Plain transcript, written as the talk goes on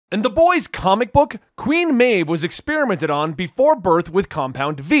In the boys' comic book, Queen Maeve was experimented on before birth with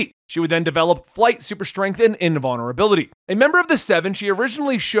Compound V. She would then develop flight, super strength, and invulnerability. A member of the Seven, she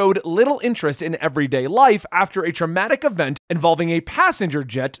originally showed little interest in everyday life after a traumatic event involving a passenger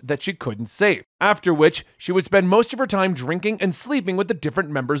jet that she couldn't save. After which, she would spend most of her time drinking and sleeping with the different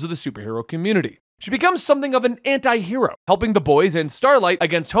members of the superhero community. She becomes something of an anti-hero, helping the boys and Starlight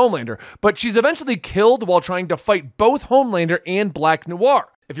against Homelander, but she's eventually killed while trying to fight both Homelander and Black Noir.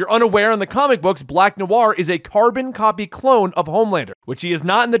 If you're unaware, in the comic books, Black Noir is a carbon copy clone of Homelander, which he is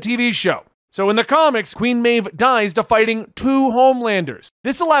not in the TV show. So in the comics, Queen Maeve dies to fighting 2 Homelanders.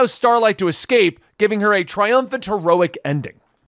 This allows Starlight to escape, giving her a triumphant, heroic ending.